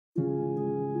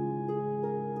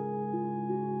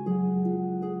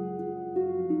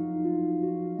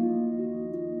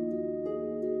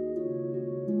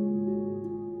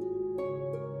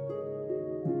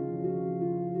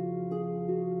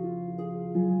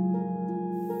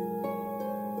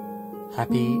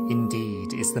Happy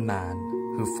indeed is the man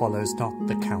who follows not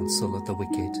the counsel of the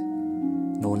wicked,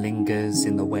 nor lingers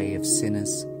in the way of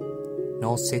sinners,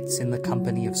 nor sits in the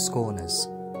company of scorners,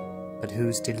 but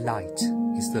whose delight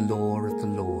is the law of the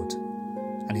Lord,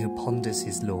 and who ponders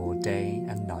his law day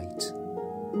and night.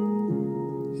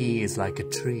 He is like a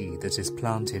tree that is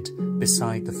planted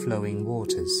beside the flowing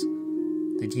waters,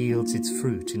 that yields its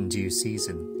fruit in due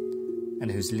season, and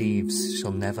whose leaves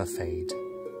shall never fade,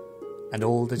 and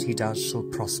all that he does shall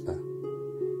prosper.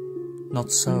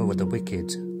 Not so are the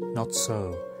wicked, not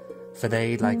so, for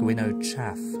they, like winnowed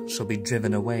chaff, shall be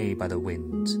driven away by the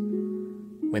wind.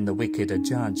 When the wicked are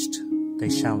judged, they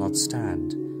shall not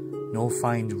stand, nor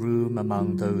find room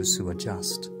among those who are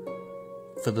just.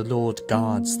 For the Lord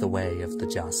guards the way of the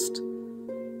just,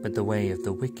 but the way of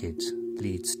the wicked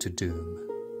leads to doom.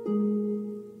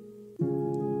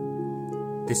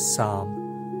 This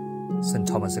psalm, St.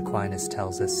 Thomas Aquinas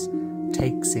tells us,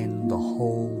 takes in the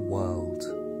whole world.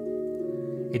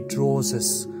 It draws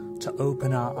us to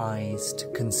open our eyes to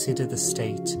consider the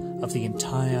state of the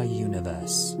entire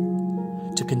universe,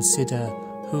 to consider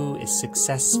who is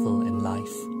successful in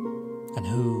life and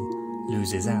who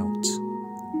loses out.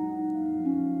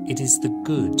 It is the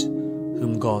good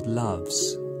whom God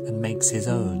loves and makes his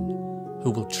own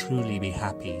who will truly be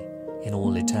happy in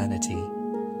all eternity.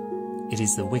 It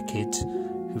is the wicked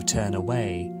who turn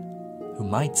away, who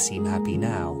might seem happy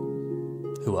now,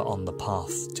 who are on the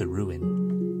path to ruin.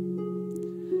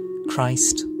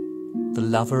 Christ, the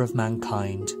lover of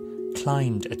mankind,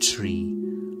 climbed a tree,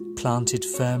 planted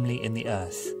firmly in the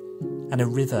earth, and a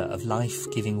river of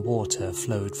life-giving water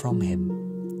flowed from him.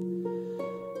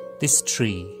 This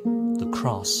tree, the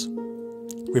cross,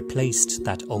 replaced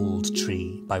that old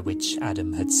tree by which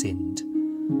Adam had sinned.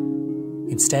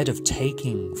 Instead of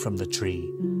taking from the tree,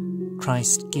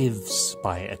 Christ gives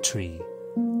by a tree,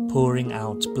 pouring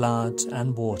out blood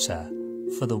and water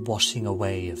for the washing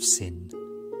away of sin.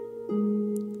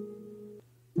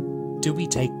 Do we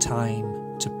take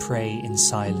time to pray in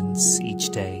silence each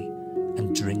day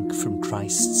and drink from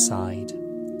Christ's side?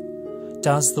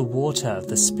 Does the water of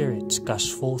the Spirit gush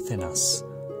forth in us,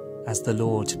 as the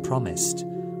Lord promised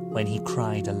when he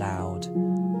cried aloud,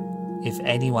 "If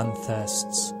anyone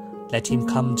thirsts, let him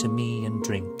come to me and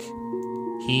drink.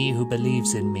 He who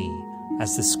believes in me,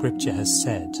 as the Scripture has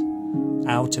said,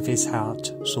 out of his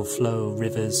heart shall flow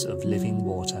rivers of living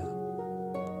water."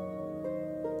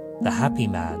 The happy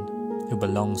man who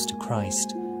belongs to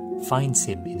Christ finds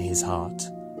him in his heart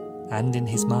and in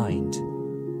his mind,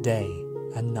 day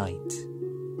and night.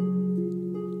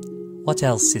 What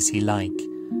else is he like,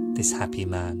 this happy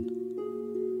man?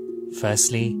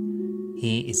 Firstly,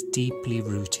 he is deeply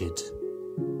rooted,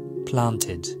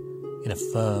 planted in a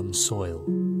firm soil.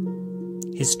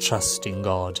 His trust in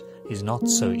God is not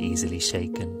so easily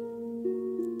shaken.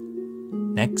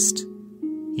 Next,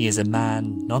 he is a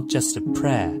man not just of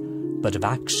prayer, but of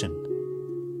action.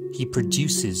 He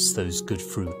produces those good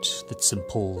fruit that St.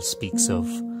 Paul speaks of: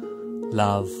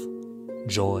 love,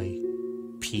 joy,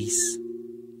 peace,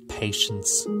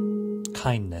 patience,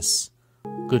 kindness,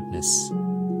 goodness,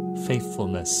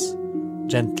 faithfulness,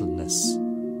 gentleness,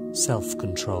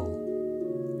 self-control.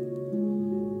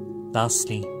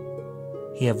 Lastly,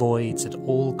 he avoids at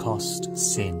all cost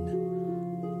sin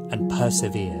and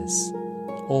perseveres,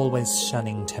 always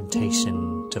shunning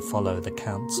temptation to follow the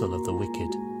counsel of the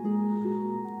wicked.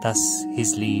 Thus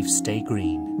his leaves stay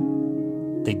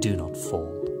green, they do not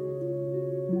fall.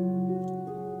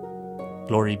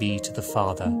 Glory be to the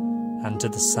Father, and to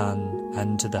the Son,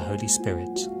 and to the Holy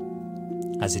Spirit,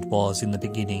 as it was in the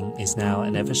beginning, is now,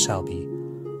 and ever shall be,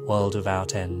 world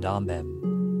without end.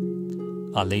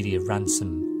 Amen. Our Lady of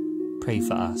Ransom, pray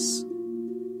for us.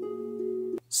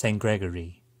 Saint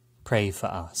Gregory, pray for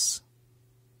us.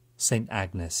 Saint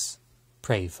Agnes,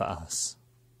 pray for us.